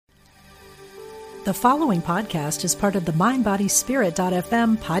The following podcast is part of the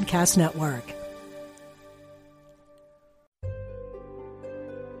MindBodySpirit.fm podcast network.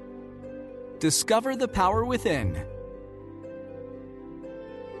 Discover the power within.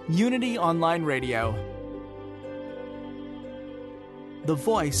 Unity Online Radio. The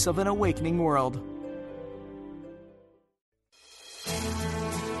voice of an awakening world.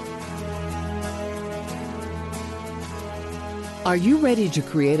 Are you ready to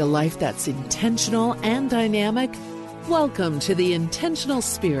create a life that's intentional and dynamic? Welcome to The Intentional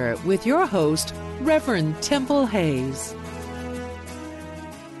Spirit with your host, Reverend Temple Hayes.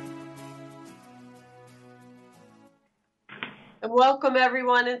 Welcome,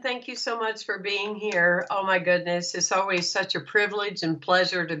 everyone, and thank you so much for being here. Oh, my goodness. It's always such a privilege and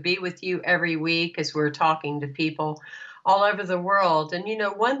pleasure to be with you every week as we're talking to people all over the world. And, you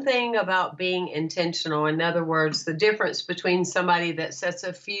know, one thing about being intentional, in other words, the difference between somebody that sets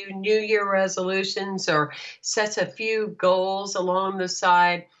a few New Year resolutions or sets a few goals along the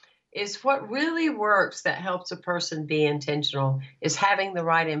side is what really works that helps a person be intentional is having the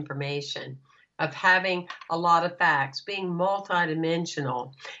right information, of having a lot of facts, being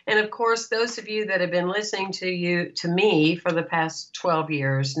multidimensional. And of course, those of you that have been listening to me for the past 12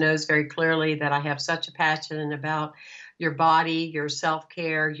 years knows very clearly that I have such a passion about your body, your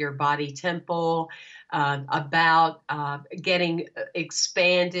self-care, your body temple, about getting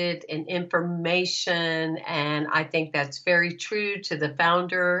expanded in information. And I think that's very true to the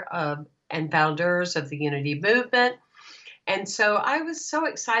founder and founders of the Unity Movement. And so I was so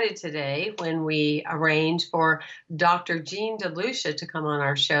excited today when we arranged for Dr. Gene DeLucia to come on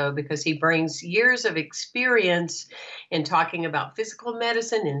our show because he brings years of experience in talking about physical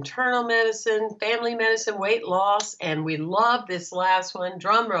medicine, internal medicine, family medicine, weight loss, and we love this last one.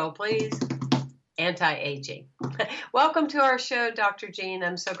 Drum roll, please. Anti-aging. Welcome to our show, Dr. Gene.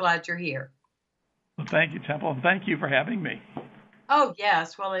 I'm so glad you're here. Well, thank you, Temple, and thank you for having me. Oh,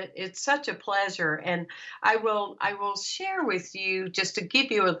 yes. Well, it's such a pleasure. And I will share with you just to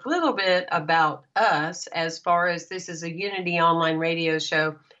give you a little bit about us as far as this is a Unity online radio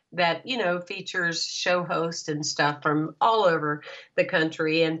show that, you know, features show hosts and stuff from all over the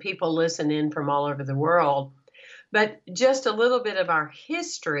country and people listen in from all over the world. But just a little bit of our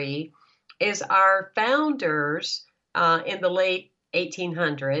history is our founders in the late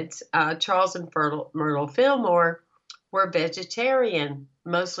 1800s, Charles and Myrtle Fillmore, were vegetarian,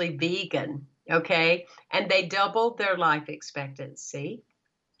 mostly vegan, okay? And they doubled their life expectancy.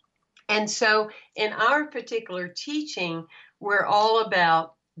 And so in our particular teaching, we're all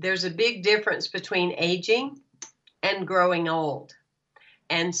about there's a big difference between aging and growing old.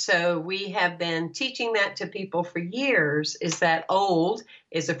 And so we have been teaching that to people for years, is that old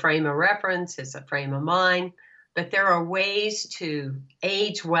is a frame of reference, it's a frame of mind, but there are ways to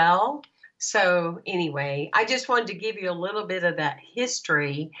age well. So anyway, I just wanted to give you a little bit of that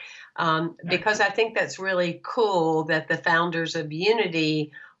history because I think that's really cool that the founders of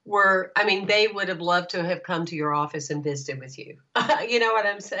Unity they would have loved to have come to your office and visited with you. You know what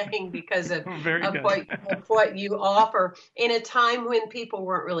I'm saying? Because of what you offer in a time when people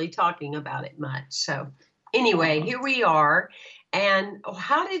weren't really talking about it much. So anyway, here we are. And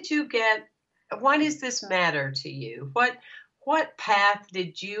why does this matter to you? What path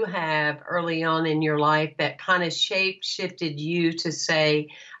did you have early on in your life that kind of shifted you to say,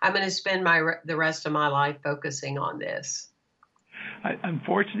 I'm going to spend the rest of my life focusing on this?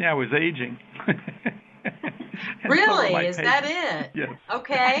 Unfortunately, I was aging. Really? Is that it? Yes.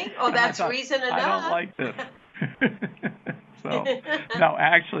 Okay. Oh, that's reason enough. I don't like this. So, no,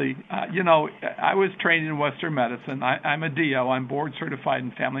 actually, I was trained in Western medicine. I'm a DO. I'm board certified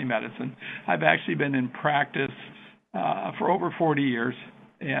in family medicine. I've actually been in practice for over 40 years,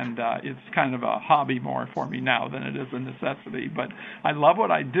 and it's kind of a hobby more for me now than it is a necessity. But I love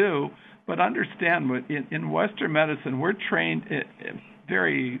what I do, but understand in Western medicine, we're trained in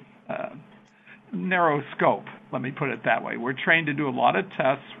very narrow scope, let me put it that way. We're trained to do a lot of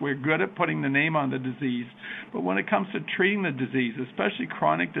tests. We're good at putting the name on the disease. But when it comes to treating the disease, especially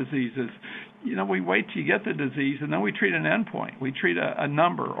chronic diseases, we wait till you get the disease, and then we treat an endpoint. We treat a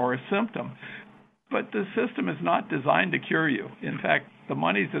number or a symptom. But the system is not designed to cure you. In fact, the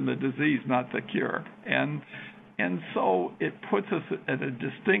money's in the disease, not the cure. And so it puts us at a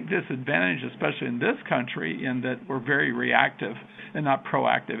distinct disadvantage, especially in this country, in that we're very reactive and not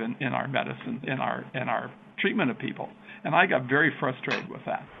proactive in our medicine, in our treatment of people. And I got very frustrated with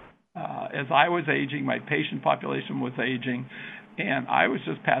that. As I was aging, my patient population was aging, and I was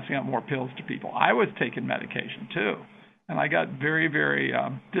just passing out more pills to people. I was taking medication too. And I got very, very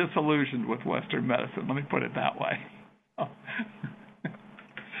disillusioned with Western medicine. Let me put it that way.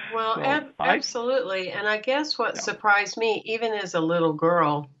 Well, So absolutely. And I guess what surprised me, even as a little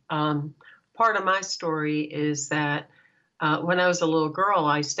girl, part of my story is that when I was a little girl,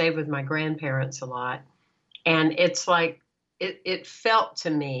 I stayed with my grandparents a lot. And it's like, it felt to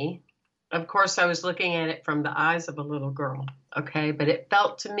me, of course, I was looking at it from the eyes of a little girl, okay? But it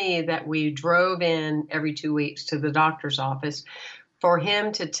felt to me that we drove in every 2 weeks to the doctor's office for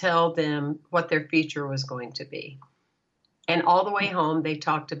him to tell them what their future was going to be. And all the way home, they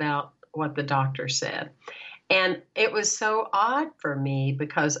talked about what the doctor said. And it was so odd for me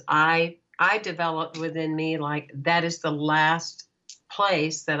because I developed within me like that is the last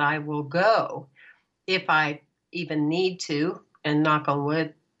place that I will go if I even need to, and knock on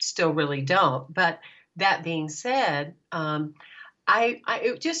wood, still really don't. But that being said,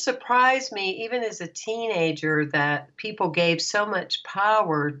 it just surprised me, even as a teenager, that people gave so much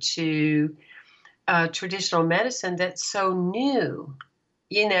power to traditional medicine that's so new,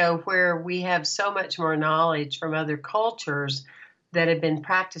 where we have so much more knowledge from other cultures that have been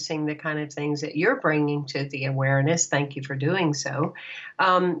practicing the kind of things that you're bringing to the awareness. Thank you for doing so,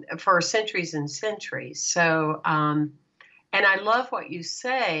 for centuries and centuries. So, and I love what you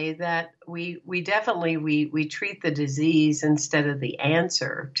say, that we definitely, we treat the disease instead of the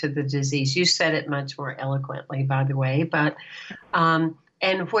answer to the disease. You said it much more eloquently, by the way, but,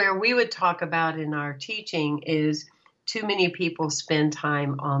 and where we would talk about in our teaching is too many people spend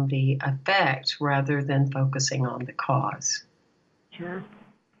time on the effect rather than focusing on the cause. Sure.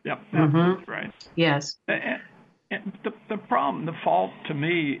 Yep, that's right. Yes. And the problem, the fault to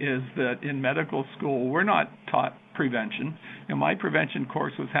me is that in medical school, we're not taught prevention. And my prevention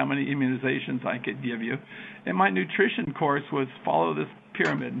course was how many immunizations I could give you. And my nutrition course was follow this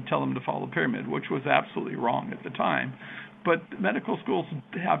pyramid and tell them to follow the pyramid, which was absolutely wrong at the time. But medical schools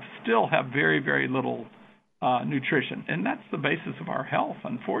still have very, very little nutrition. And that's the basis of our health.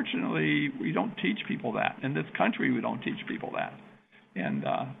 Unfortunately, we don't teach people that. In this country, we don't teach people that. And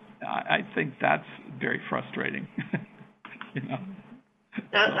I think that's very frustrating.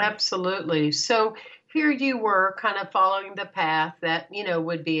 Absolutely. So here you were kind of following the path that,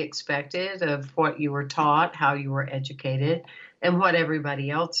 would be expected of what you were taught, how you were educated, and what everybody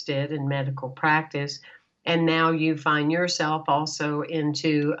else did in medical practice. And now you find yourself also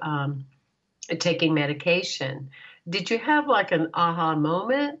into taking medication. Did you have like an aha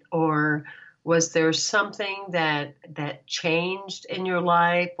moment, or was there something that changed in your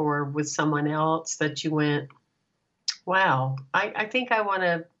life or with someone else that you went, wow, I think I want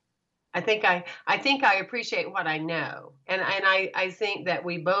to, I think I appreciate what I know. And I think that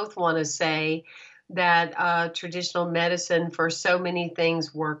we both want to say that traditional medicine for so many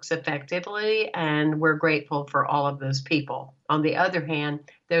things works effectively, and we're grateful for all of those people. On the other hand,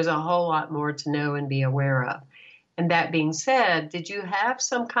 there's a whole lot more to know and be aware of. And that being said, did you have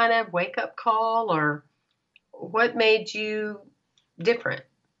some kind of wake-up call, or what made you different?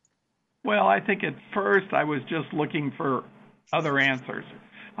 Well, I think at first I was just looking for other answers.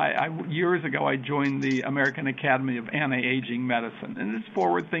 Years ago, I joined the American Academy of Anti-Aging Medicine, and it's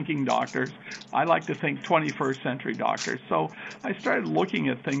forward-thinking doctors. I like to think 21st century doctors. So I started looking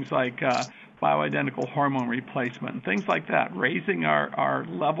at things like bioidentical hormone replacement and things like that. Raising our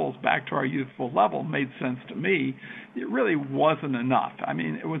levels back to our youthful level made sense to me. It really wasn't enough. I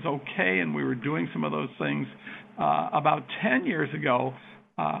mean, it was okay, and we were doing some of those things. About 10 years ago,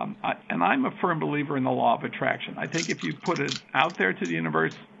 and I'm a firm believer in the law of attraction. I think if you put it out there to the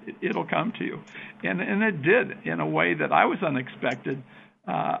universe, it'll come to you. And it did in a way that I was unexpected.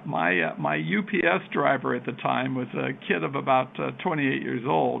 My UPS driver at the time was a kid of about 28 years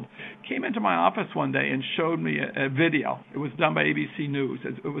old, came into my office one day and showed me a video. It was done by ABC News.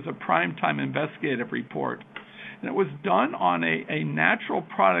 It was a primetime investigative report. And it was done on a natural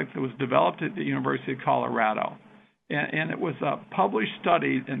product that was developed at the University of Colorado. And it was a published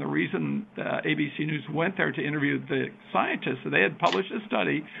study, and the reason ABC News went there to interview the scientists, so they had published a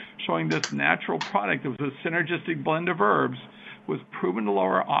study showing this natural product that was a synergistic blend of herbs, was proven to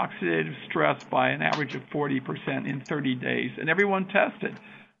lower oxidative stress by an average of 40% in 30 days, and everyone tested.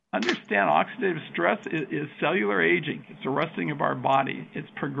 Understand, oxidative stress is cellular aging. It's a rusting of our body. It's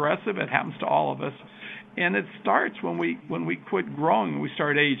progressive. It happens to all of us. And it starts when we quit growing and we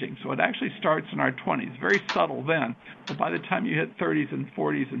start aging. So it actually starts in our 20s, very subtle then. But by the time you hit 30s and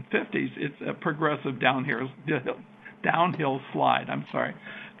 40s and 50s, it's a progressive downhill slide.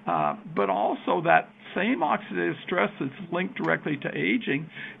 But also that same oxidative stress that's linked directly to aging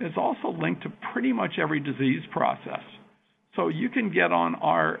is also linked to pretty much every disease process. So you can get on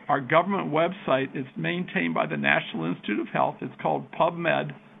our government website. It's maintained by the National Institute of Health. It's called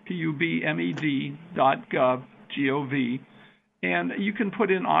PubMed, PubMed.gov, And you can put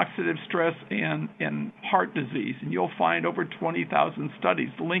in oxidative stress and heart disease, and you'll find over 20,000 studies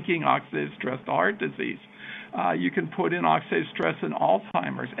linking oxidative stress to heart disease. You can put in oxidative stress in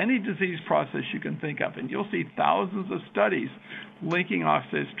Alzheimer's, any disease process you can think of, and you'll see thousands of studies linking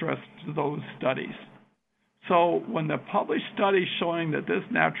oxidative stress to those studies. So when the published studies showing that this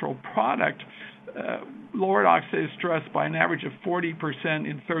natural product lowered oxidative stress by an average of 40%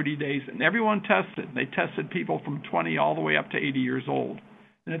 in 30 days, and everyone tested. They tested people from 20 all the way up to 80 years old.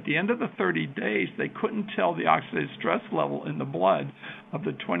 And at the end of the 30 days, they couldn't tell the oxidative stress level in the blood of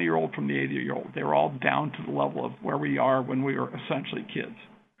the 20-year-old from the 80-year-old. They were all down to the level of where we are when we were essentially kids.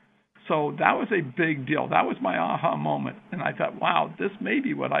 So that was a big deal. That was my aha moment. And I thought, wow, this may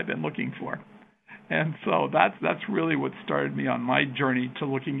be what I've been looking for. And so that's really what started me on my journey to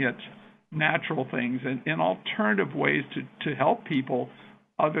looking at natural things and alternative ways to help people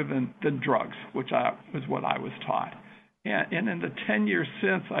other than drugs, which was what I was taught. And in the 10 years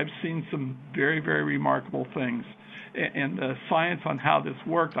since, I've seen some very, very remarkable things. And the science on how this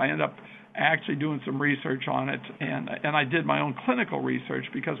worked, I ended up actually doing some research on it. And I did my own clinical research,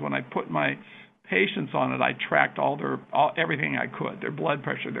 because when I put my patients on it, I tracked everything I could: their blood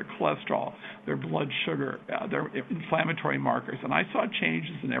pressure, their cholesterol, their blood sugar, their inflammatory markers. And I saw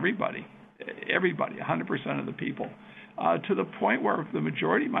changes in everybody, 100% of the people, to the point where the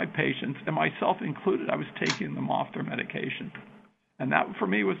majority of my patients, and myself included, I was taking them off their medication. And that, for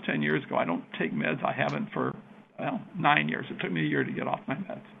me, was 10 years ago. I don't take meds. I haven't for 9 years. It took me a year to get off my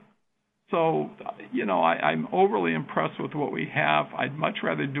meds. So, I'm overly impressed with what we have. I'd much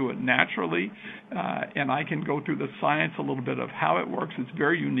rather do it naturally, and I can go through the science a little bit of how it works. It's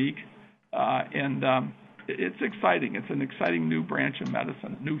very unique, and it's exciting. It's an exciting new branch of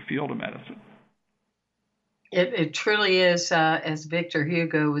medicine, new field of medicine. It truly is, as Victor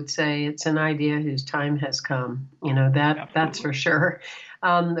Hugo would say, it's an idea whose time has come. That's for sure.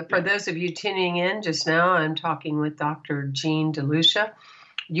 For those of you tuning in just now, I'm talking with Dr. Jean DeLucia.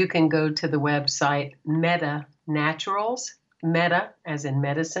 You can go to the website Meta Naturals, Meta as in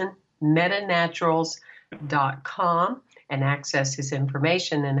medicine, metanaturals.com, and access his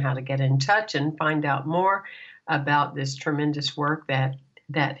information and how to get in touch and find out more about this tremendous work that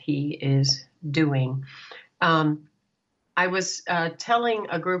he is doing. I was telling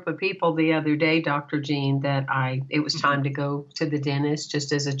a group of people the other day, Dr. Jean, that it was time to go to the dentist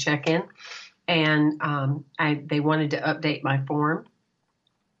just as a check-in, and they wanted to update my form.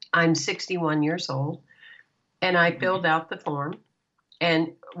 I'm 61 years old, and I filled out the form,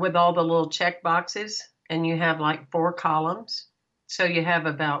 and with all the little check boxes, and you have like 4 columns. So you have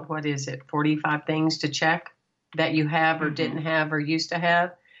about, 45 things to check that you have or didn't have or used to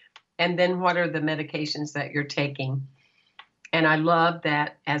have. And then what are the medications that you're taking? And I love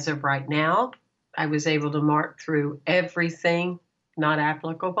that as of right now, I was able to mark through everything not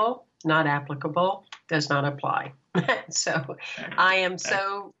applicable, does not apply. So I am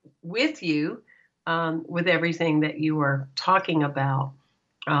so with you with everything that you are talking about.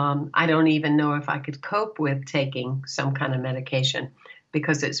 I don't even know if I could cope with taking some kind of medication,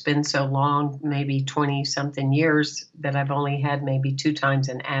 because it's been so long, maybe 20-something years, that I've only had maybe 2 times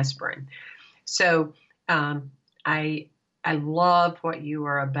an aspirin. So I love what you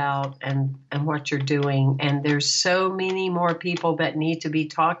are about and what you're doing. And there's so many more people that need to be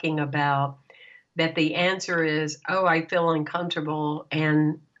talking about that. The answer is, I feel uncomfortable,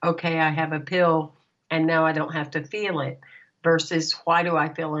 and okay, I have a pill, and now I don't have to feel it, versus why do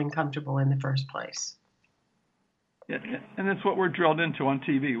I feel uncomfortable in the first place? Yeah, and that's what we're drilled into on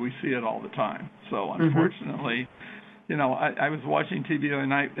TV. We see it all the time. So unfortunately, I was watching TV the other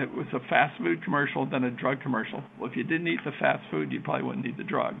night. It was a fast food commercial, then a drug commercial. Well, if you didn't eat the fast food, you probably wouldn't need the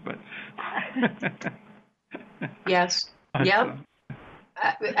drug. But yes, yep,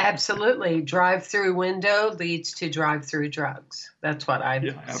 absolutely. Drive-through window leads to drive-through drugs. That's what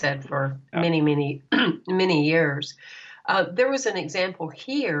I've said for many, many, many years. There was an example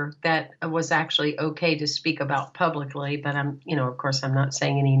here that was actually okay to speak about publicly, but of course, I'm not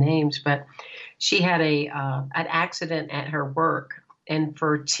saying any names, but she had an accident at her work, and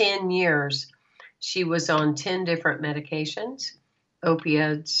for 10 years, she was on 10 different medications,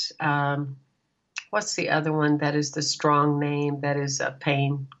 opiates. What's the other one that is the strong name that is a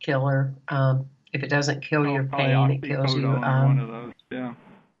painkiller? If it doesn't kill your pain, it kills you. One of those, yeah.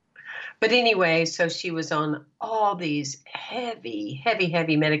 But anyway, so she was on all these heavy, heavy,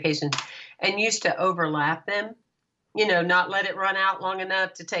 heavy medications and used to overlap them, not let it run out long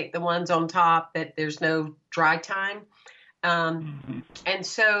enough to take the ones on top that there's no dry time. And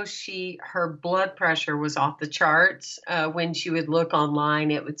so her blood pressure was off the charts. When she would look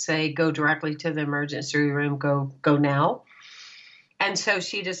online, it would say, go directly to the emergency room, go now. And so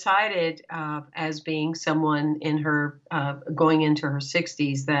she decided, as being someone in her going into her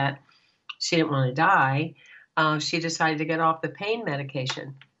 60s, that she didn't want to die. She decided to get off the pain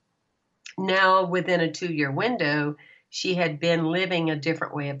medication. Now, within a 2-year window, she had been living a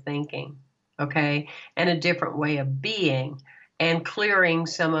different way of thinking, okay, and a different way of being, and clearing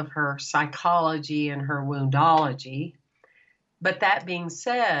some of her psychology and her woundology. But that being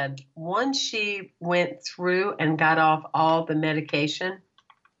said, once she went through and got off all the medication,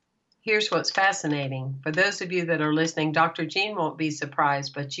 here's what's fascinating. For those of you that are listening, Dr. Jean won't be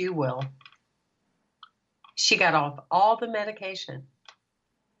surprised, but you will. She got off all the medication,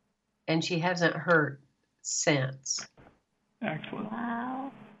 and she hasn't hurt since. Excellent.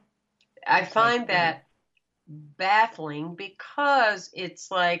 Wow. I find that baffling because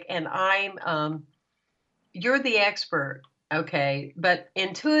it's like, and you're the expert. Okay, but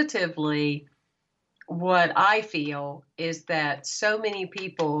intuitively, what I feel is that so many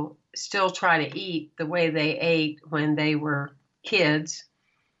people still try to eat the way they ate when they were kids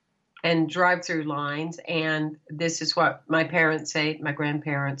and drive-through lines. And this is what my parents ate, my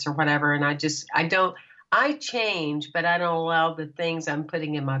grandparents or whatever. And I change, but I don't allow the things I'm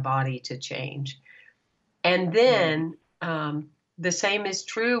putting in my body to change. And then the same is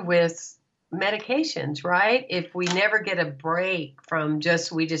true with medications, right? If we never get a break from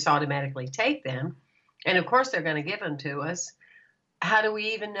we just automatically take them, and of course they're going to give them to us, how do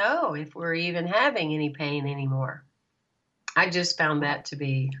we even know if we're even having any pain anymore? I just found that to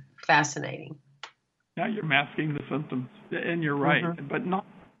be fascinating. Yeah, you're masking the symptoms, and you're right, but not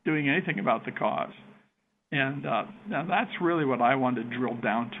doing anything about the cause. And now that's really what I wanted to drill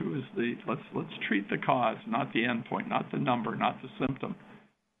down to is let's treat the cause, not the endpoint, not the number, not the symptom.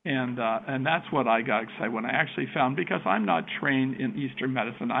 And that's what I got excited when I actually found, because I'm not trained in Eastern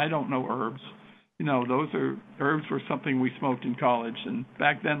medicine. I don't know herbs. Herbs were something we smoked in college, and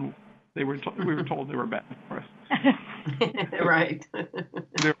back then we were told they were bad for us. Right.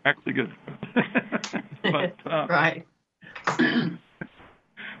 They were actually good. But right.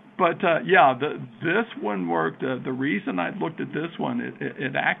 But this one worked. The reason I looked at this one,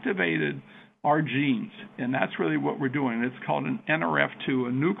 it activated our genes, and that's really what we're doing. It's called an NRF2,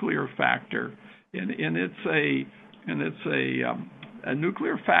 a nuclear factor, and a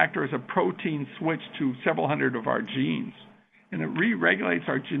nuclear factor is a protein switch to several hundred of our genes, and it re-regulates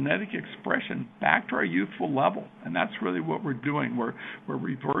our genetic expression back to our youthful level, and that's really what we're doing. We're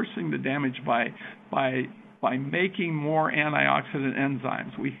reversing the damage by making more antioxidant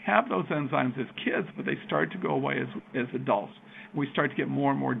enzymes. We have those enzymes as kids, but they start to go away as adults. We start to get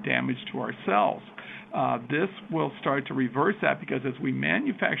more and more damage to our cells. This will start to reverse that, because as we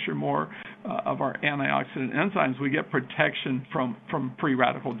manufacture more of our antioxidant enzymes, we get protection from free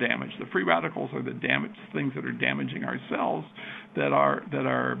radical damage. The free radicals are the things that are damaging our cells, that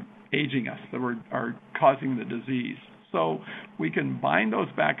are aging us, that are causing the disease. So we can bind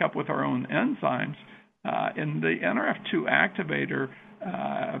those back up with our own enzymes, and the NRF2 activator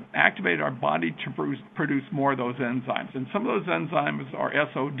activate our body to produce more of those enzymes. And some of those enzymes are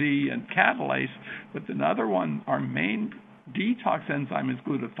SOD and catalase, but another one, our main detox enzyme, is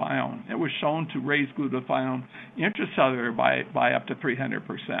glutathione. It was shown to raise glutathione intracellular by up to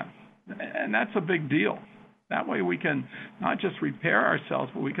 300%. And that's a big deal. That way we can not just repair our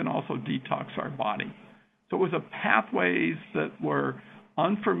cells, but we can also detox our body. So it was a pathways that were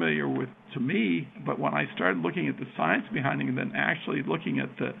unfamiliar to me, but when I started looking at the science behind it and then actually looking at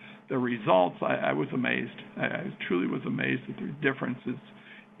the results, I was amazed. I truly was amazed at the differences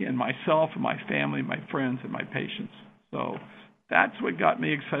in myself and my family, my friends, and my patients. So that's what got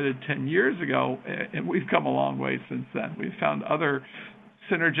me excited 10 years ago, and we've come a long way since then. We've found other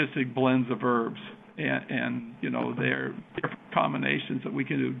synergistic blends of herbs, and they're different combinations that we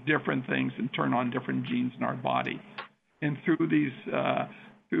can do different things and turn on different genes in our body. And through these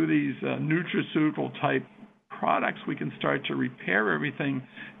nutraceutical type products, we can start to repair everything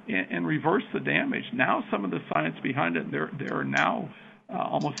and reverse the damage. Now, some of the science behind it, there are now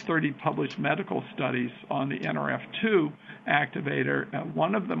almost 30 published medical studies on the NRF2 activator.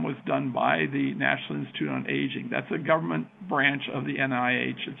 One of them was done by the National Institute on Aging. That's a government branch of the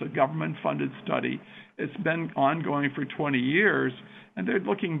NIH. It's a government-funded study. It's been ongoing for 20 years, and they're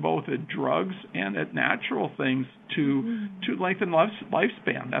looking both at drugs and at natural things to lengthen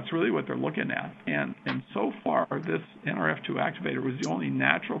lifespan. That's really what they're looking at. And so far, this NRF2 activator was the only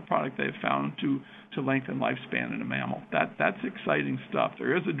natural product they've found to lengthen lifespan in a mammal. That's exciting stuff.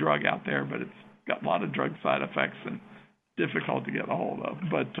 There is a drug out there, but it's got a lot of drug side effects and difficult to get a hold of.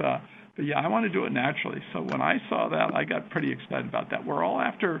 But yeah, I want to do it naturally. So when I saw that, I got pretty excited about that. We're all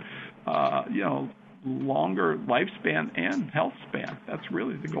after, longer lifespan and health span. That's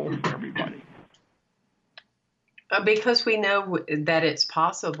really the goal for everybody. Because we know that it's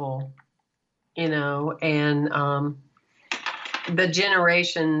possible, and the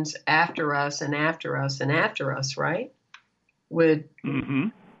generations after us and after us and after us, right, would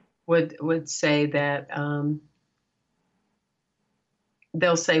say that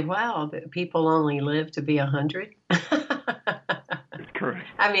they'll say, "Wow, people only live to be 100." Correct.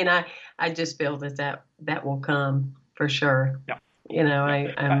 I mean, I just feel that will come for sure. Yeah.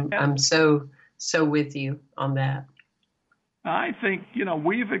 I'm so with you on that. I think,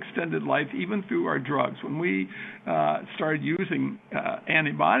 we've extended life even through our drugs. When we started using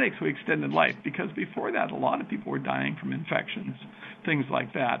antibiotics, we extended life, because before that, a lot of people were dying from infections, things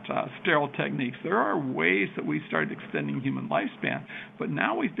like that, sterile techniques. There are ways that we started extending human lifespan, but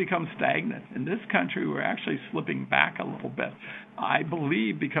now we've become stagnant. In this country, we're actually slipping back a little bit. I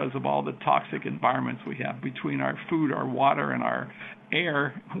believe because of all the toxic environments we have between our food, our water, and our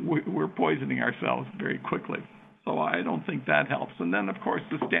air, we're poisoning ourselves very quickly. So I don't think that helps. And then, of course,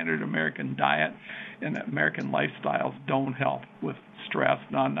 the standard American diet and American lifestyles don't help with stress,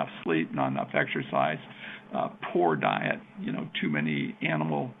 not enough sleep, not enough exercise, poor diet, too many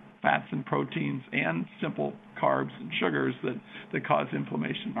animal fats and proteins, and simple carbs and sugars that cause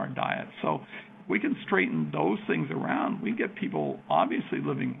inflammation in our diet. So we can straighten those things around. We get people obviously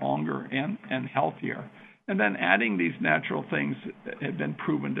living longer and healthier. And then adding these natural things have been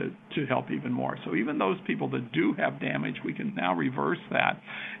proven to help even more. So even those people that do have damage, we can now reverse that.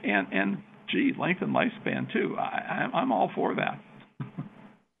 And lengthen lifespan too. I'm all for that.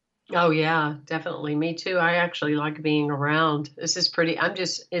 Oh, yeah, definitely. Me too. I actually like being around. This is pretty,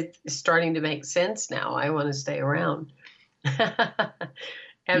 it's starting to make sense now. I want to stay around.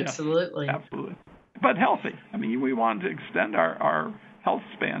 Absolutely. Yes, absolutely. But healthy. I mean, we want to extend our health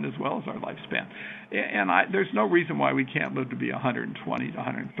span as well as our lifespan. And there's no reason why we can't live to be 120 to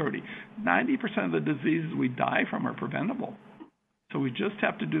 130. 90% of the diseases we die from are preventable. So we just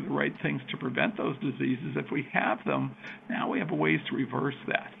have to do the right things to prevent those diseases. If we have them, now we have ways to reverse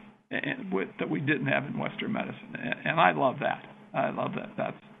that that we didn't have in Western medicine. And I love that. I love that.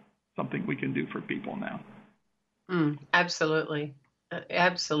 That's something we can do for people now. Absolutely.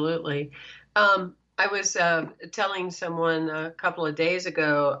 Absolutely. I was telling someone a couple of days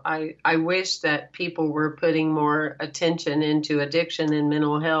ago, I wish that people were putting more attention into addiction and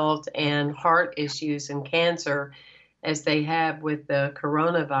mental health and heart issues and cancer as they have with the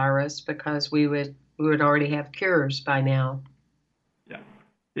coronavirus, because we would already have cures by now. Yeah.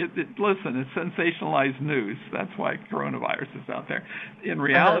 Listen, it's sensationalized news. That's why coronavirus is out there. In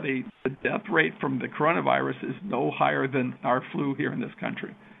reality, the death rate from the coronavirus is no higher than our flu here in this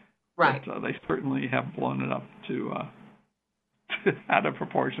country. Right. But they certainly have blown it up to out of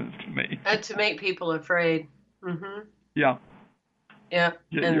proportions to me. To make people afraid. Mm-hmm. Yeah. Yeah.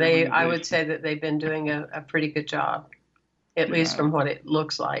 And I would say that they've been doing a pretty good job, at least from what it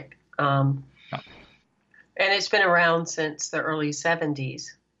looks like. And it's been around since the early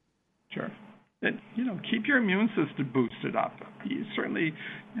 70s. Sure. And, keep your immune system boosted up. You certainly,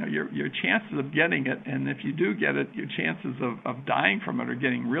 your chances of getting it, and if you do get it, your chances of dying from it or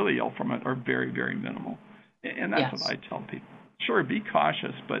getting really ill from it are very, very minimal. And that's what I tell people. Sure, be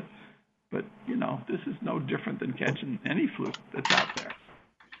cautious, but this is no different than catching any flu that's out there.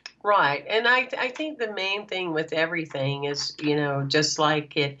 Right. And I think the main thing with everything is, just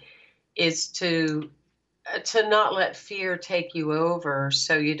like it is to not let fear take you over,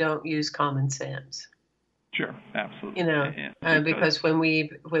 so you don't use common sense. Sure, absolutely. Because when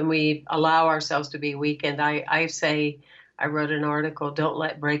we allow ourselves to be weakened, I say, I wrote an article, don't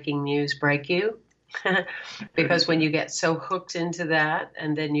let breaking news break you. Because when you get so hooked into that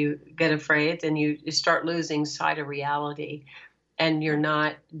and then you get afraid, then you start losing sight of reality, and you're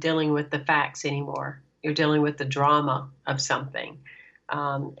not dealing with the facts anymore. You're dealing with the drama of something.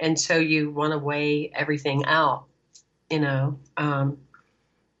 And so you want to weigh everything out,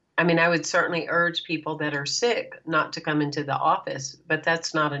 I would certainly urge people that are sick not to come into the office, but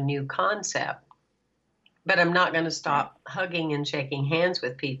that's not a new concept. But I'm not going to stop hugging and shaking hands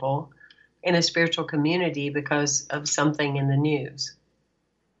with people in a spiritual community because of something in the news,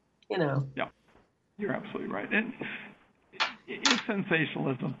 Yeah, you're absolutely right. And it's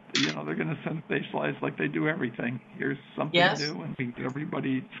sensationalism. They're going to sensationalize like they do everything. Here's something new, and we get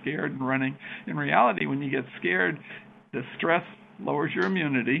everybody scared and running. In reality, when you get scared, the stress lowers your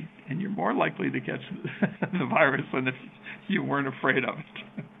immunity, and you're more likely to catch the virus than if you weren't afraid of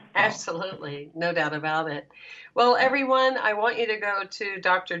it. Absolutely. No doubt about it. Well, everyone, I want you to go to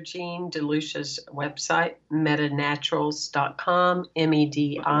Dr. Jean DeLucia's website, medinaturals.com,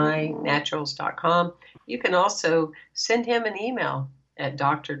 MEDI naturals.com. You can also send him an email at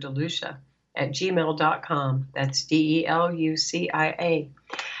drdelucia@gmail.com. That's DELUCIA.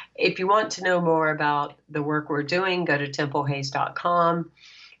 If you want to know more about the work we're doing, go to templehayes.com.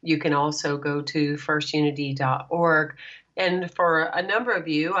 You can also go to firstunity.org. And for a number of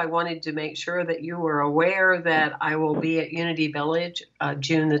you, I wanted to make sure that you were aware that I will be at Unity Village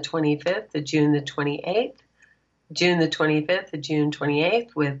June the 25th to June the 28th. June the 25th to June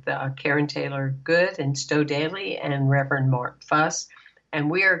 28th with Karen Taylor Good and Stowe Daly and Reverend Mark Fuss. And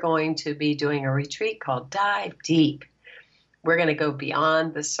we are going to be doing a retreat called Dive Deep. We're going to go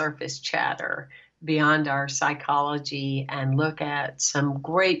beyond the surface chatter, beyond our psychology, and look at some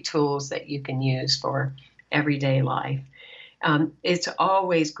great tools that you can use for everyday life. It's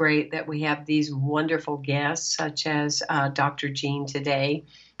always great that we have these wonderful guests, such as Dr. Jean today.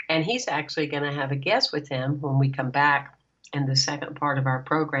 And he's actually going to have a guest with him when we come back in the second part of our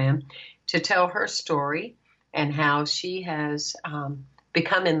program to tell her story and how she has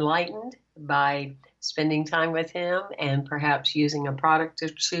become enlightened by spending time with him and perhaps using a product or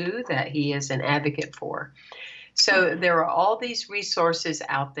two that he is an advocate for. So there are all these resources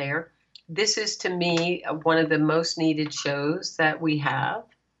out there. This is, to me, one of the most needed shows that we have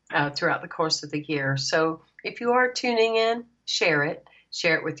throughout the course of the year. So if you are tuning in, share it.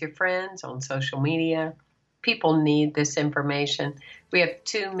 Share it with your friends on social media. People need this information. We have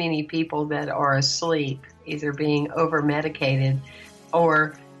too many people that are asleep, either being over-medicated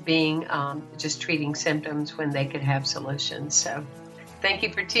or being just treating symptoms when they could have solutions. So thank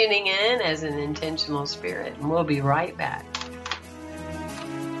you for tuning in as an intentional spirit, and we'll be right back.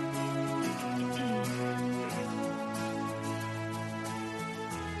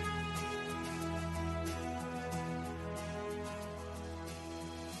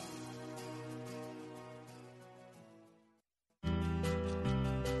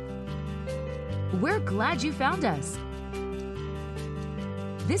 We're glad you found us.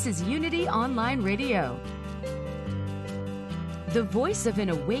 This is Unity Online Radio, the voice of an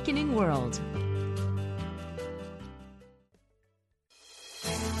awakening world.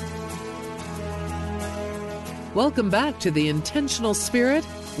 Welcome back to The Intentional Spirit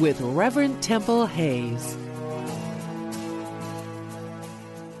with Reverend Temple Hayes.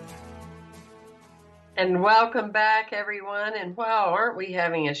 And welcome back, everyone. And wow, aren't we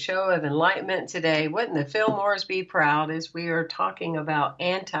having a show of enlightenment today? Wouldn't the Fillmores be proud as we are talking about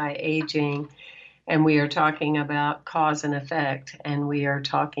anti-aging, and we are talking about cause and effect, and we are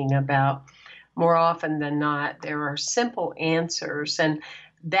talking about, more often than not, there are simple answers. And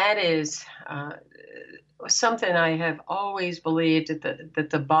that is something I have always believed, that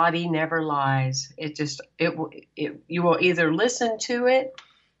the body never lies. You will either listen to it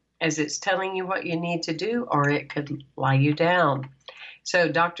as it's telling you what you need to do, or it could lie you down.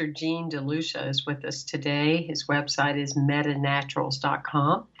 So Dr. Jean DeLucia is with us today. His website is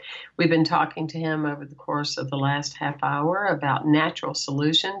medinaturals.com. We've been talking to him over the course of the last half hour about natural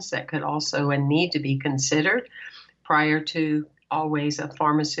solutions that could also and need to be considered prior to always a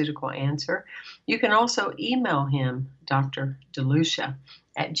pharmaceutical answer. You can also email him, Dr. DeLucia,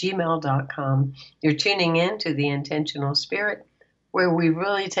 at gmail.com. You're tuning in to The Intentional Spirit, where we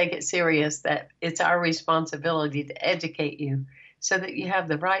really take it serious that it's our responsibility to educate you so that you have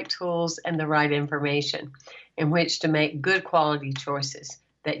the right tools and the right information in which to make good quality choices,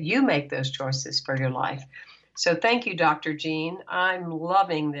 that you make those choices for your life. So thank you, Dr. Jean. I'm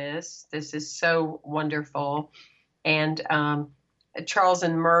loving this. This is so wonderful. And Charles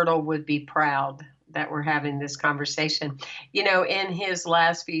and Myrtle would be proud that we're having this conversation. You know, in his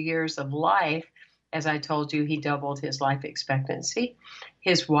last few years of life, as I told you, he doubled his life expectancy.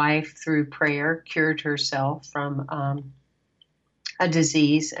 His wife, through prayer, cured herself from a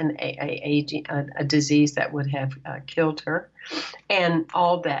disease, a disease that would have killed her. And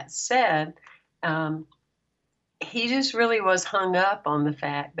all that said, he just really was hung up on the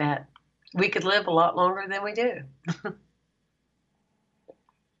fact that we could live a lot longer than we do.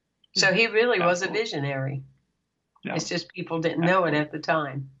 So he really was a visionary. Yeah. It's just people didn't know it at the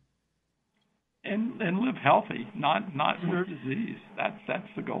time. And live healthy, not with disease. That's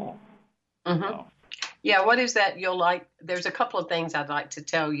the goal. Mm-hmm. So. Yeah, what is that you'll like? There's a couple of things I'd like to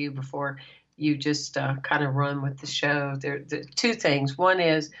tell you before you just kind of run with the show. There are two things. One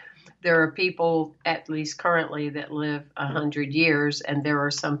is there are people, at least currently, that live 100 years, and there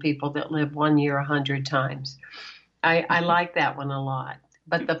are some people that live 1 year 100 times. I like that one a lot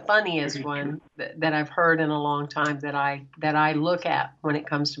but the funniest one that I've heard in a long time that I look at when it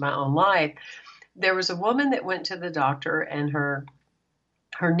comes to my own life. There was a woman that went to the doctor, and her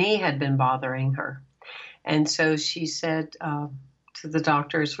knee had been bothering her, and so she said to the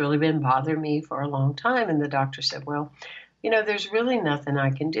doctor, "It's really been bothering me for a long time." And the doctor said, "Well, there's really nothing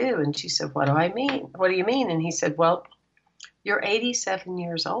I can do." And she said, "What do I mean? What do you mean?" And he said, "Well, you're 87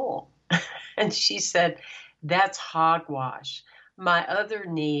 years old." And she said, "That's hogwash. My other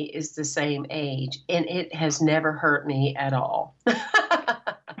knee is the same age, and it has never hurt me at all."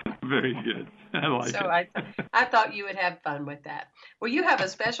 Very good. I like it. So I thought you would have fun with that. Well, you have a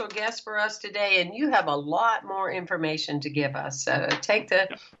special guest for us today, and you have a lot more information to give us. So take the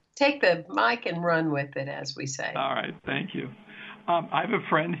mic and run with it, as we say. All right. Thank you. I have a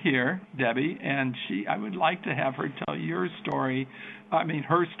friend here, Debbie, and I would like to have her tell her story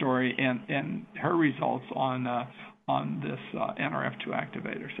and her results on this NRF2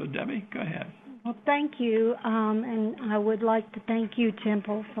 activator. So, Debbie, go ahead. Well, thank you, and I would like to thank you,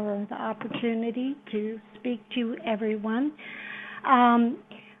 Temple, for the opportunity to speak to everyone.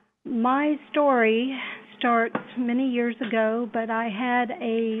 My story starts many years ago, but I had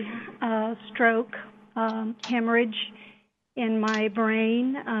a stroke, hemorrhage in my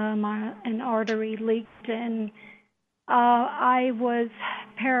brain. An artery leaked, and I was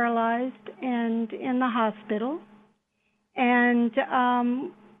paralyzed and in the hospital. And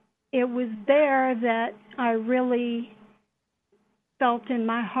it was there that I really felt in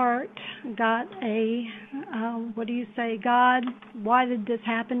my heart, got God, why did this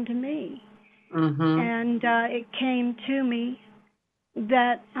happen to me? Mm-hmm. And it came to me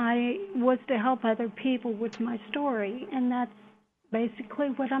that I was to help other people with my story, and that's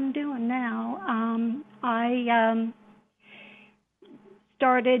basically what I'm doing now. I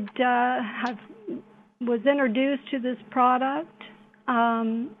was introduced to this product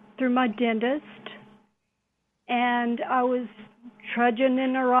through my dentist, and I was trudging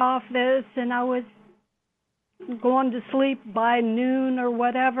in her office, and I was going to sleep by noon or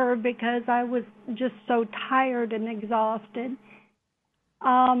whatever because I was just so tired and exhausted.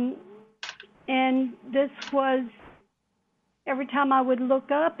 And this was, every time I would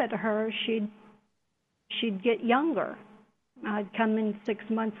look up at her, she'd get younger. I'd come in 6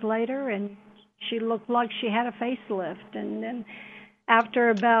 months later, and she looked like she had a facelift. And then after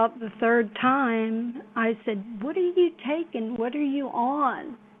about the third time, I said, "What are you taking? What are you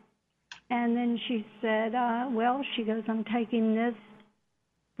on?" And then she said, she goes, "I'm taking this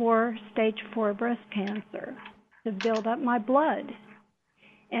for stage 4 breast cancer to build up my blood."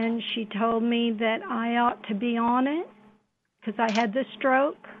 And she told me that I ought to be on it because I had the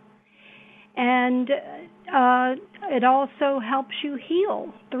stroke. And it also helps you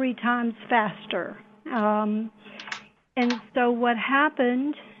heal 3 times faster. And so what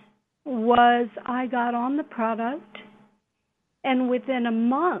happened was I got on the product, and within a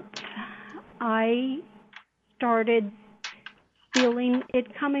month, I started feeling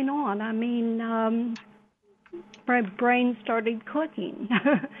it coming on. I mean, my brain started clicking,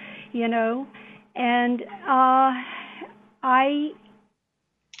 and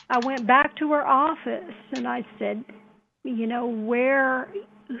I went back to her office, and I said,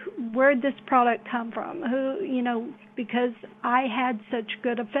 where'd this product come from? Because I had such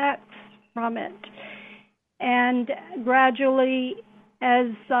good effects from it. And gradually,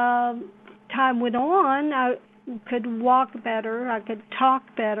 as time went on, I could walk better, I could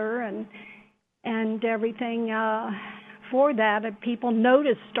talk better, and everything for that. And people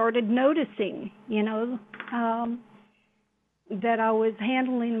started noticing, that I was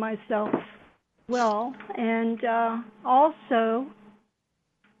handling myself well. And also,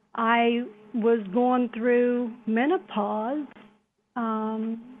 I was going through menopause,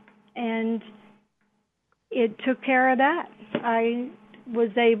 and it took care of that. I was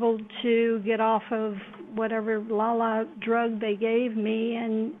able to get off of whatever Lala drug they gave me,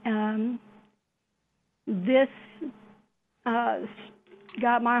 and this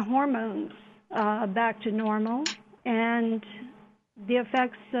got my hormones back to normal, and the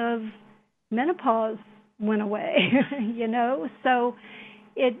effects of menopause went away, so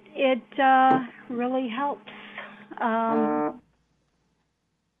it really helps.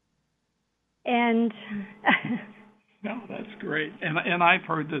 And no, that's great. And I've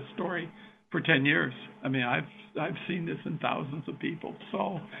heard this story for 10 years. I mean, I've seen this in thousands of people.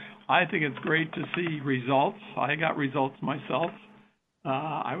 So I think it's great to see results. I got results myself.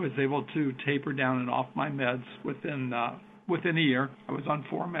 I was able to taper down and off my meds within a year. I was on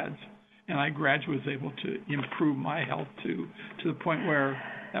 4 meds, and I gradually was able to improve my health to the point where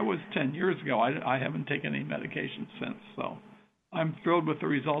that was 10 years ago. I haven't taken any medication since. So I'm thrilled with the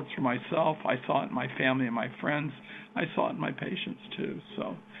results for myself. I saw it in my family and my friends. I saw it in my patients too.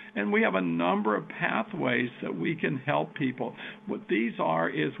 And we have a number of pathways that we can help people. What these are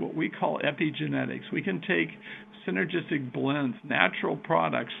is what we call epigenetics. We can take synergistic blends, natural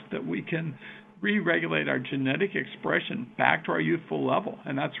products that we can re-regulate our genetic expression back to our youthful level.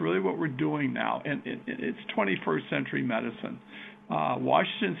 And that's really what we're doing now. And it's 21st century medicine.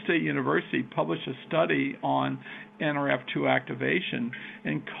 Washington State University published a study on NRF2 activation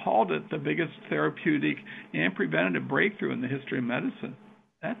and called it the biggest therapeutic and preventative breakthrough in the history of medicine.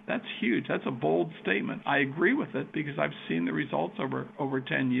 That's huge. That's a bold statement. I agree with it because I've seen the results over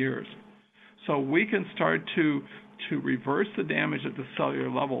 10 years. So we can start to reverse the damage at the cellular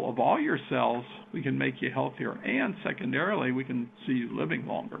level of all your cells. We can make you healthier, and secondarily, we can see you living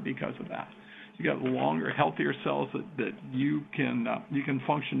longer because of that. You got longer, healthier cells that you can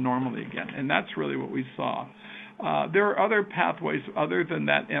function normally again, and that's really what we saw. There are other pathways other than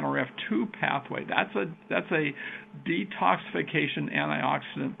that NRF2 pathway. That's a detoxification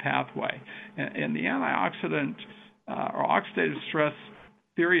antioxidant pathway, and the antioxidant or oxidative stress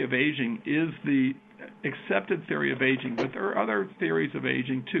theory of aging is the accepted theory of aging, but there are other theories of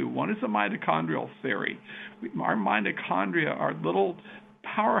aging too. One is the mitochondrial theory. Our mitochondria are little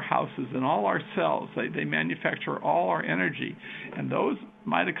powerhouses in all our cells. They manufacture all our energy, and those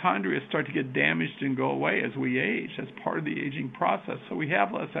mitochondria start to get damaged and go away as we age. That's part of the aging process. So we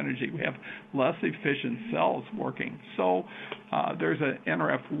have less energy. We have less efficient cells working. So there's an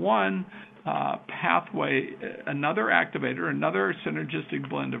NRF1 pathway, another activator, another synergistic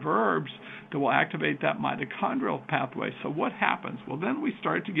blend of herbs that will activate that mitochondrial pathway. So what happens? Well, then we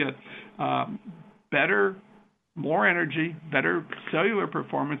start to get better, more energy, better cellular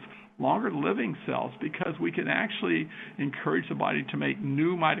performance, longer living cells, because we can actually encourage the body to make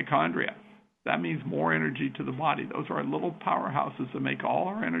new mitochondria. That means more energy to the body. Those are our little powerhouses that make all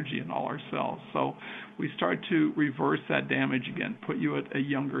our energy in all our cells. So we start to reverse that damage again, put you at a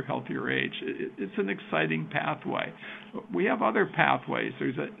younger, healthier age. It's an exciting pathway. We have other pathways.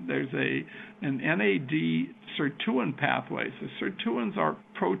 There's an NAD sirtuin pathway. So sirtuins are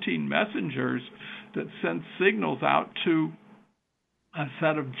protein messengers that send signals out to a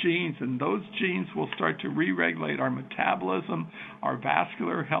set of genes, and those genes will start to re-regulate our metabolism, our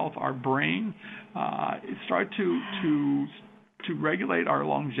vascular health, our brain, start to regulate our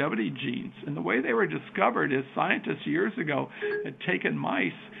longevity genes. And the way they were discovered is scientists years ago had taken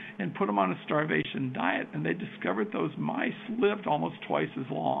mice and put them on a starvation diet, and they discovered those mice lived almost twice as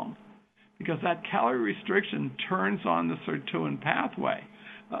long because that calorie restriction turns on the sirtuin pathway.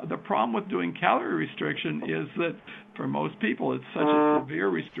 The problem with doing calorie restriction is that for most people it's such a severe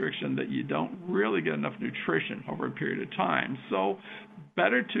restriction that you don't really get enough nutrition over a period of time. So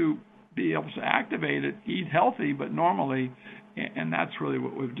better to be able to activate it, eat healthy but normally, and that's really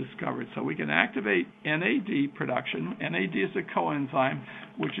what we've discovered. So we can activate NAD production. NAD is a coenzyme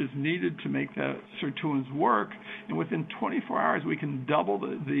which is needed to make the sirtuins work, and within 24 hours we can double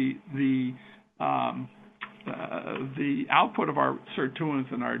the output of our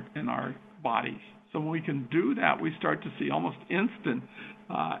sirtuins in our bodies. So when we can do that, we start to see almost instant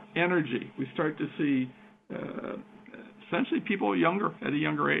energy. We start to see essentially people younger at a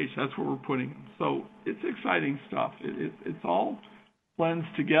younger age. That's where we're putting them. So it's exciting stuff. It's all blends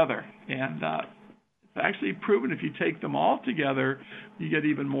together, and it's actually proven if you take them all together, you get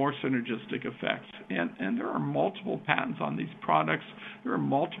even more synergistic effects. And there are multiple patents on these products. There are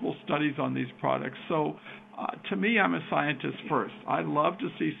multiple studies on these products. So to me, I'm a scientist first. I love to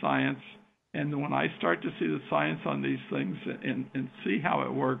see science, and when I start to see the science on these things and see how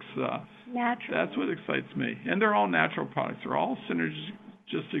it works, that's what excites me. And they're all natural products. They're all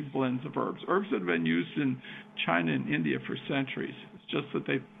synergistic blends of herbs. Herbs that have been used in China and India for centuries. It's just that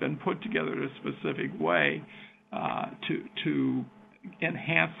they've been put together in a specific way to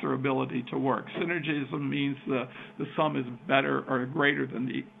enhance their ability to work. Synergism means the sum is better or greater than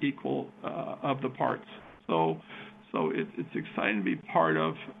the equal of the parts. So it's exciting to be part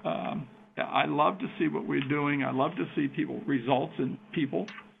of. I love to see what we're doing. I love to see results in people,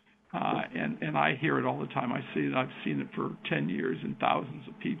 and I hear it all the time. I see it. I've seen it for 10 years in thousands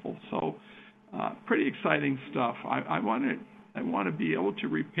of people. So pretty exciting stuff. I want to be able to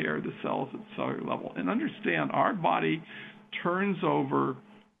repair the cells at cellular level and understand our body turns over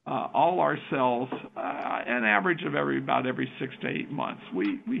all our cells an average of about every 6 to 8 months.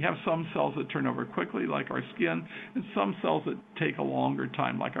 We have some cells that turn over quickly, like our skin, and some cells that take a longer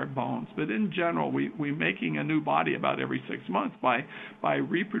time, like our bones. But in general, we're making a new body about every 6 months by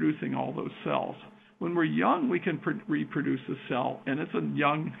reproducing all those cells. When we're young, we can reproduce a cell, and it's a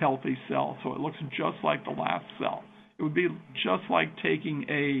young, healthy cell, so it looks just like the last cell. It would be just like taking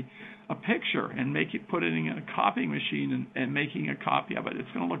a picture and put it in a copying machine and making a copy of it.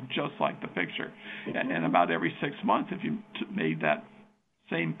 It's going to look just like the picture. And about every 6 months, if you made that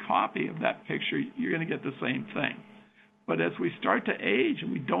same copy of that picture, you're going to get the same thing. But as we start to age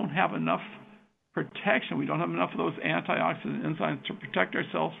and we don't have enough protection, we don't have enough of those antioxidant enzymes to protect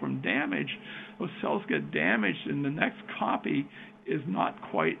ourselves from damage, those cells get damaged and the next copy is not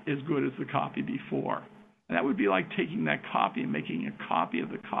quite as good as the copy before. And that would be like taking that copy and making a copy of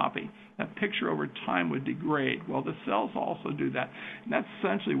the copy. That picture over time would degrade. Well, the cells also do that. And that's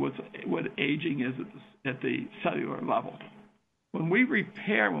essentially what aging is at the cellular level. When we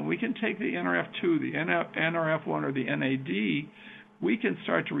repair, when we can take the NRF2, the NRF1, or the NAD, we can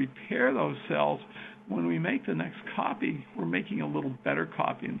start to repair those cells. When we make the next copy, we're making a little better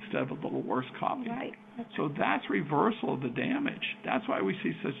copy instead of a little worse copy. Right. So that's reversal of the damage. That's why we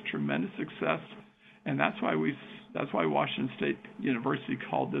see such tremendous success. And that's why Washington State University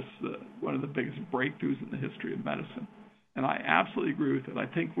called this one of the biggest breakthroughs in the history of medicine. And I absolutely agree with it. I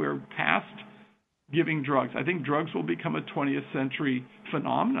think we're past giving drugs. I think drugs will become a 20th century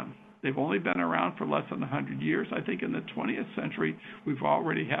phenomenon. They've only been around for less than 100 years. I think in the 20th century, we've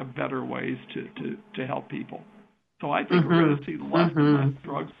already have better ways to help people. So I think we're going to see less and less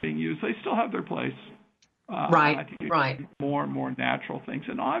drugs being used. They still have their place. I think more and more natural things.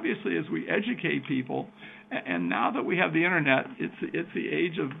 And obviously, as we educate people, and now that we have the internet, it's the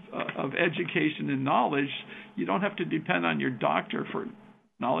age of education and knowledge. You don't have to depend on your doctor for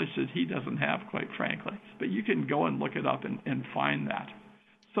knowledge that he doesn't have, quite frankly. But you can go and look it up and find that.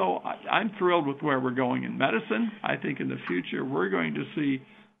 So I'm thrilled with where we're going in medicine. I think in the future we're going to see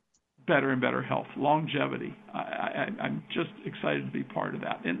better and better health, longevity. I'm just excited to be part of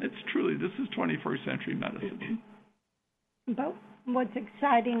that. And it's truly, this is 21st century medicine. But what's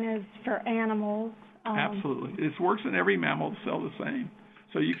exciting is for animals. Absolutely. This works in every mammal cell the same.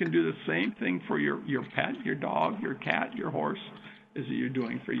 So you can do the same thing for your pet, your dog, your cat, your horse, as you're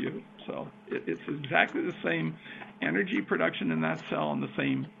doing for you. So it's exactly the same energy production in that cell and the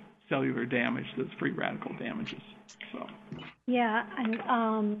same cellular damage that's free radical damages. So. Yeah,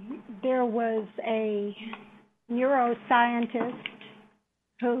 and there was a neuroscientist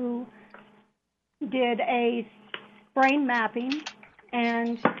who did a brain mapping,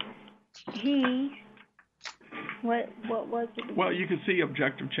 and what was it? Well, you can see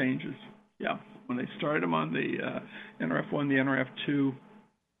objective changes. Yeah, when they started him on the NRF1, the NRF2,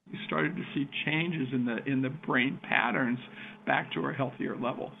 you started to see changes in the brain patterns back to a healthier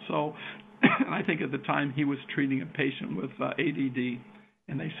level. So, and I think at the time he was treating a patient with ADD,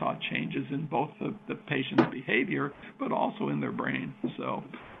 and they saw changes in both the patient's behavior, but also in their brain. So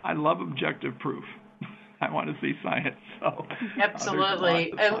I love objective proof. I want to see science. So,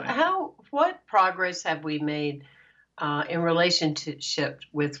 absolutely. What progress have we made in relationship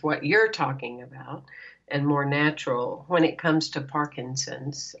with what you're talking about and more natural when it comes to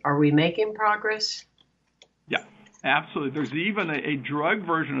Parkinson's? Are we making progress? Yeah, absolutely. There's even a drug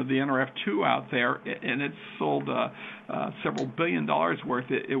version of the NRF2 out there, and it's sold several $1 billion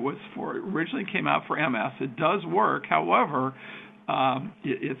worth. It was originally came out for MS. It does work. However,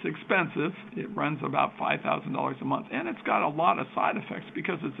 it's expensive. It runs about $5,000 a month, and it's got a lot of side effects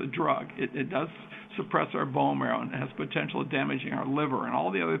because it's a drug. It does suppress our bone marrow and has potential of damaging our liver and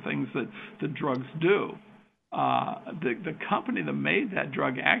all the other things that the drugs do. The company that made that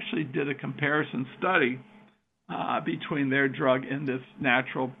drug actually did a comparison study between their drug and this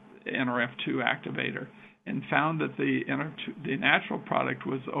natural NRF2 activator, and found that the natural product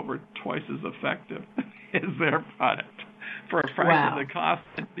was over twice as effective as their product for a fraction of the cost.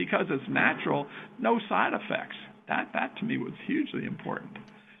 And because it's natural, no side effects. That to me was hugely important.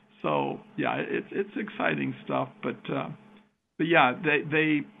 So yeah, it's exciting stuff. But yeah,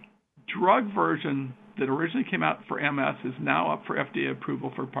 the drug version that originally came out for MS is now up for FDA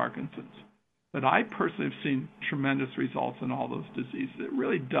approval for Parkinson's. But I personally have seen tremendous results in all those diseases. It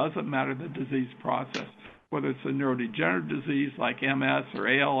really doesn't matter the disease process, whether it's a neurodegenerative disease like MS or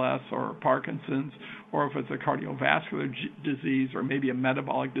ALS or Parkinson's, or if it's a cardiovascular disease or maybe a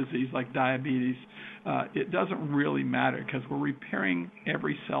metabolic disease like diabetes. It doesn't really matter because we're repairing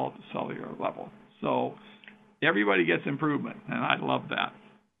every cell at the cellular level. So everybody gets improvement, and I love that.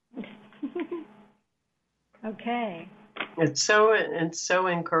 Okay. It's so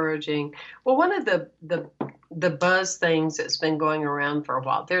encouraging. Well, one of the buzz things that's been going around for a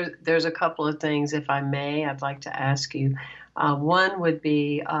while, there's a couple of things, if I may, I'd like to ask you. One would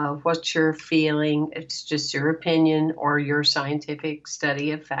be what's your feeling, it's just your opinion or your scientific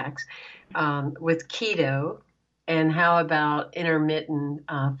study of facts, with keto, and how about intermittent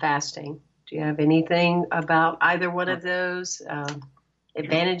fasting? Do you have anything about either one of those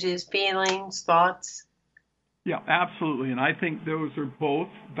advantages, feelings, thoughts? Yeah, absolutely. And I think those are both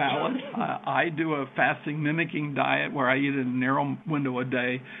valid. I do a fasting mimicking diet where I eat in a narrow window a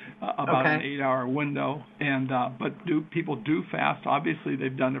day, about an 8-hour window. And but people do fast? Obviously,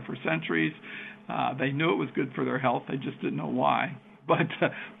 they've done it for centuries. They knew it was good for their health. They just didn't know why. But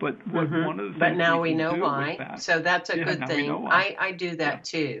one of the things but now we know why. So that's a good thing. I do that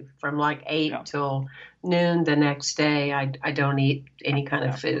too. From like 8 till noon the next day, I don't eat any kind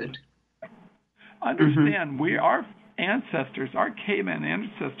of food. Understand, our ancestors, our caveman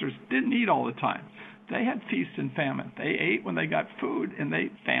ancestors, didn't eat all the time. They had feast and famine. They ate when they got food, and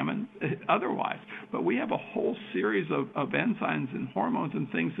they famined otherwise. But we have a whole series of enzymes and hormones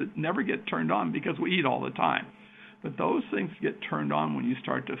and things that never get turned on because we eat all the time. But those things get turned on when you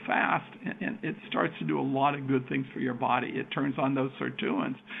start to fast, and it starts to do a lot of good things for your body. It turns on those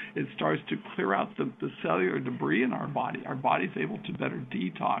sirtuins. It starts to clear out the cellular debris in our body. Our body's able to better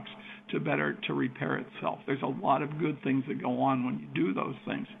detox, to repair itself. There's a lot of good things that go on when you do those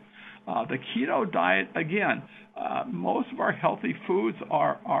things. The keto diet, again, most of our healthy foods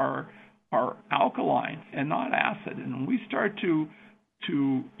are alkaline and not acid. And when we start to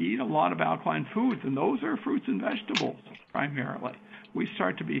eat a lot of alkaline foods, and those are fruits and vegetables primarily, we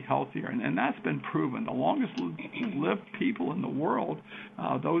start to be healthier. And that's been proven. The longest lived people in the world,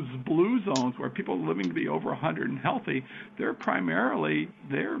 those blue zones where people are living to be over 100 and healthy, they're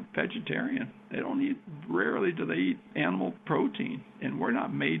vegetarian. They don't eat, rarely do they eat animal protein, and we're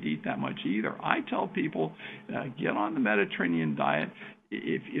not made to eat that much either. I tell people, get on the Mediterranean diet.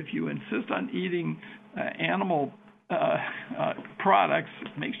 If you insist on eating animal products,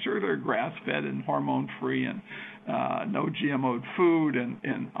 make sure they're grass-fed and hormone-free and no GMO'd food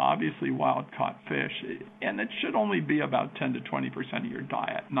and obviously wild-caught fish. And it should only be about 10 to 20% of your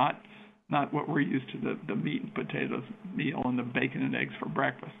diet, not what we're used to, the meat and potatoes meal and the bacon and eggs for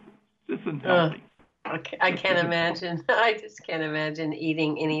breakfast. This isn't healthy. I can't imagine. I just can't imagine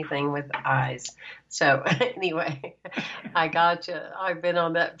eating anything with eyes. So anyway, I got you. I've been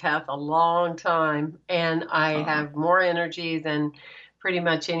on that path a long time, and I have more energy than pretty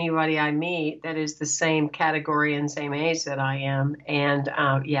much anybody I meet that is the same category and same age that I am. And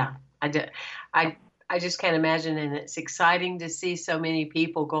I just can't imagine, and it's exciting to see so many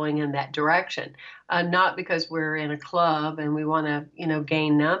people going in that direction. Not because we're in a club and we want to,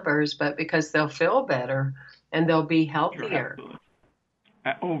 gain numbers, but because they'll feel better and they'll be healthier.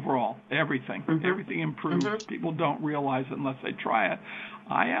 Sure, overall, everything improves. People don't realize it unless they try it.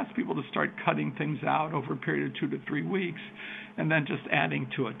 I ask people to start cutting things out over a period of 2 to 3 weeks, and then just adding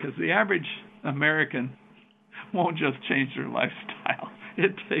to it, because the average American won't just change their lifestyle.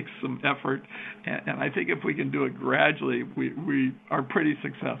 It takes some effort, and I think if we can do it gradually, we are pretty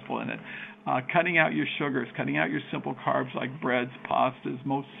successful in it. Cutting out your sugars, cutting out your simple carbs like breads, pastas,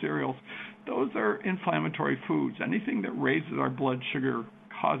 most cereals, those are inflammatory foods. Anything that raises our blood sugar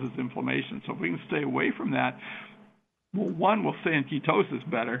causes inflammation. So if we can stay away from that, well, one, we'll stay in ketosis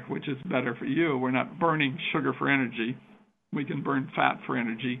better, which is better for you. We're not burning sugar for energy. We can burn fat for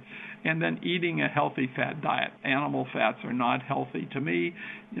energy. And then eating a healthy fat diet. Animal fats are not healthy. To me,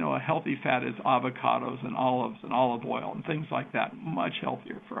 a healthy fat is avocados and olives and olive oil and things like that. Much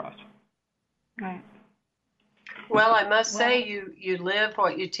healthier for us. Right. Well, I must say you live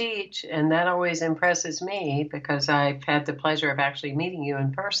what you teach, and that always impresses me because I've had the pleasure of actually meeting you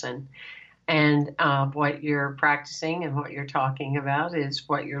in person. And what you're practicing and what you're talking about is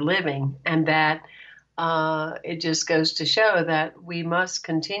what you're living. And that it just goes to show that we must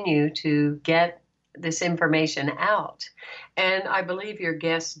continue to get this information out. And I believe your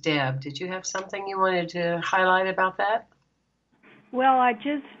guest, Deb, did you have something you wanted to highlight about that? Well, I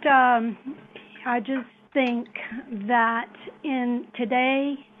just think that in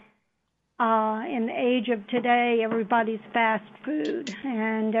the age of today, everybody's fast food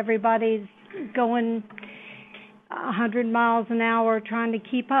and everybody's going 100 miles an hour trying to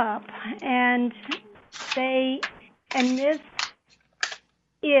keep up. And this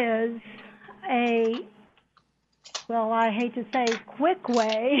is I hate to say quick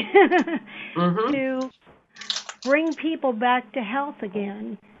way to bring people back to health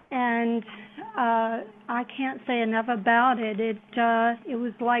again. And I can't say enough about it. It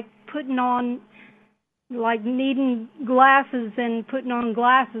was like needing glasses and putting on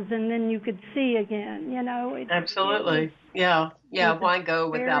glasses, and then you could see again. Absolutely. Why go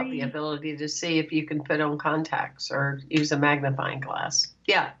without the ability to see if you can put on contacts or use a magnifying glass?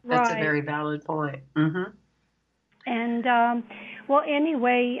 Yeah, that's a very valid point. And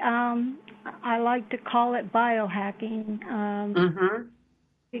anyway, I like to call it biohacking.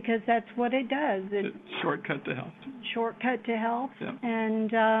 because that's what it does. It's shortcut to health. Shortcut to health. Yeah.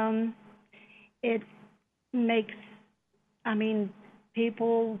 And it makes,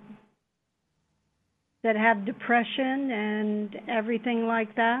 people that have depression and everything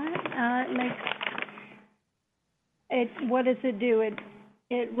like that, what does it do?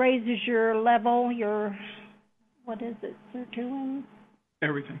 It raises your level, what is it, sirtuin?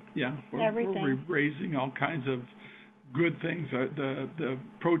 Everything, yeah. We're raising all kinds of good things, the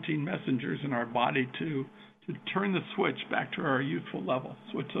protein messengers in our body to turn the switch back to our youthful level,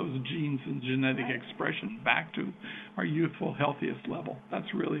 switch those genes and genetic expression back to our youthful, healthiest level.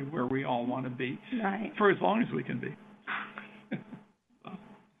 That's really where we all want to be, for as long as we can be.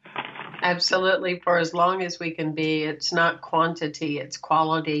 Absolutely, for as long as we can be. It's not quantity, it's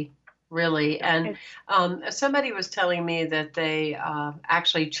quality, really. And somebody was telling me that they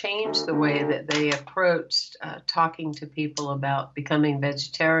actually changed the way that they approached talking to people about becoming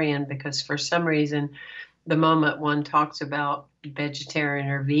vegetarian, because for some reason, the moment one talks about vegetarian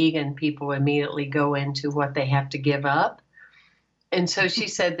or vegan, people immediately go into what they have to give up. And so she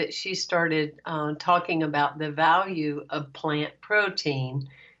said that she started talking about the value of plant protein,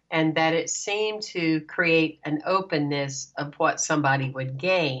 and that it seemed to create an openness of what somebody would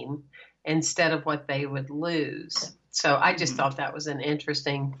gain instead of what they would lose. So I just thought that was an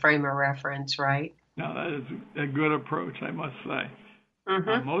interesting frame of reference, right? No, that is a good approach, I must say.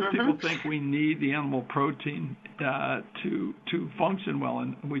 Most people think we need the animal protein to function well,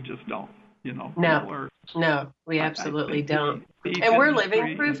 and we just don't. No, we absolutely don't. And we're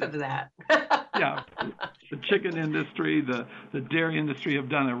living proof of that. Yeah, the chicken industry, the dairy industry have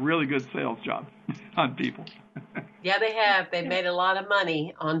done a really good sales job on people. Yeah, they have. They've made a lot of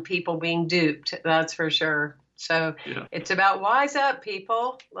money on people being duped, that's for sure. So It's about wise up,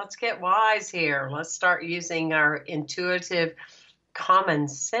 people. Let's get wise here. Let's start using our intuitive common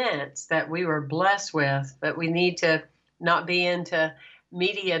sense that we were blessed with, but we need to not be into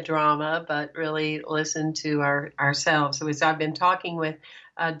media drama, but really listen to ourselves. So as I've been talking with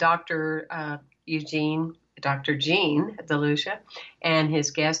Dr. Gene DeLucia, and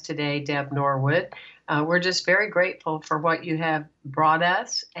his guest today, Deb Norwood, we're just very grateful for what you have brought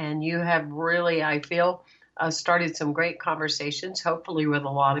us, and you have really, I feel, started some great conversations, hopefully with a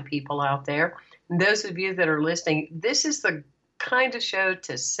lot of people out there. And those of you that are listening, this is the kind of show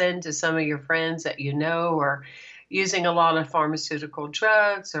to send to some of your friends that you know are using a lot of pharmaceutical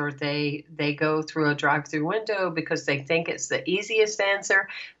drugs, or they go through a drive-through window because they think it's the easiest answer.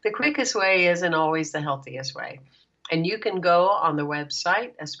 The quickest way isn't always the healthiest way. And you can go on the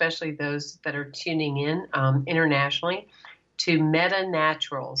website, especially those that are tuning in internationally, to Medi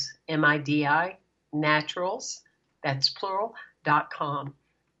Naturals, M-I-D-I, naturals, that's plural, .com.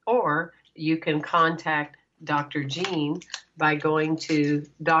 Or you can contact Dr. Gene by going to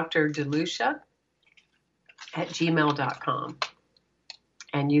drdelucia@gmail.com,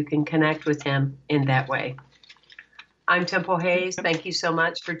 and you can connect with him in that way. I'm Temple Hayes. Thank you so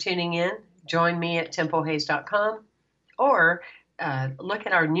much for tuning in. Join me at templehayes.com, or look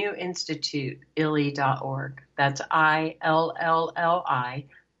at our new institute, illy.org. That's ILLI.org.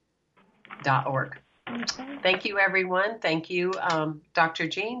 Thank you, everyone. Thank you, Dr.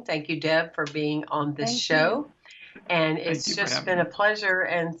 Gene. Thank you, Deb, for being on this show. And it's just been a pleasure.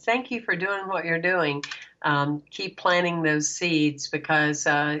 And thank you for doing what you're doing. Keep planting those seeds, because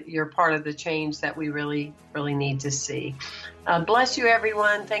you're part of the change that we really, really need to see. Bless you,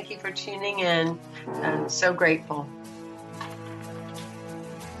 everyone. Thank you for tuning in. I'm so grateful.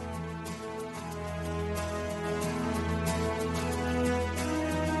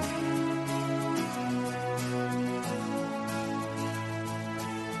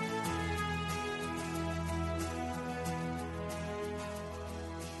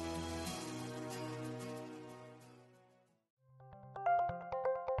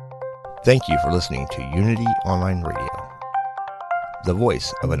 Thank you for listening to Unity Online Radio, the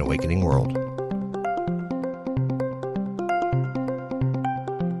voice of an awakening world.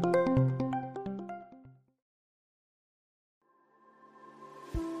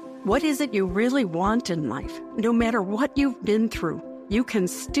 What is it you really want in life? No matter what you've been through, you can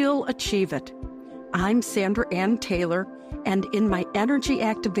still achieve it. I'm Sandra Ann Taylor, and in my Energy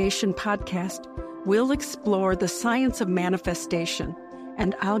Activation podcast, we'll explore the science of manifestation,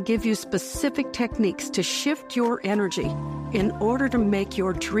 and I'll give you specific techniques to shift your energy in order to make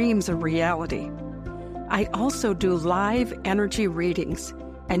your dreams a reality. I also do live energy readings,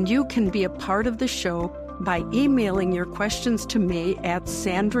 and you can be a part of the show by emailing your questions to me at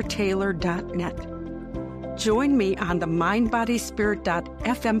sandrataylor.net. Join me on the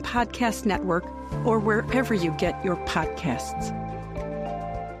mindbodyspirit.fm podcast network, or wherever you get your podcasts.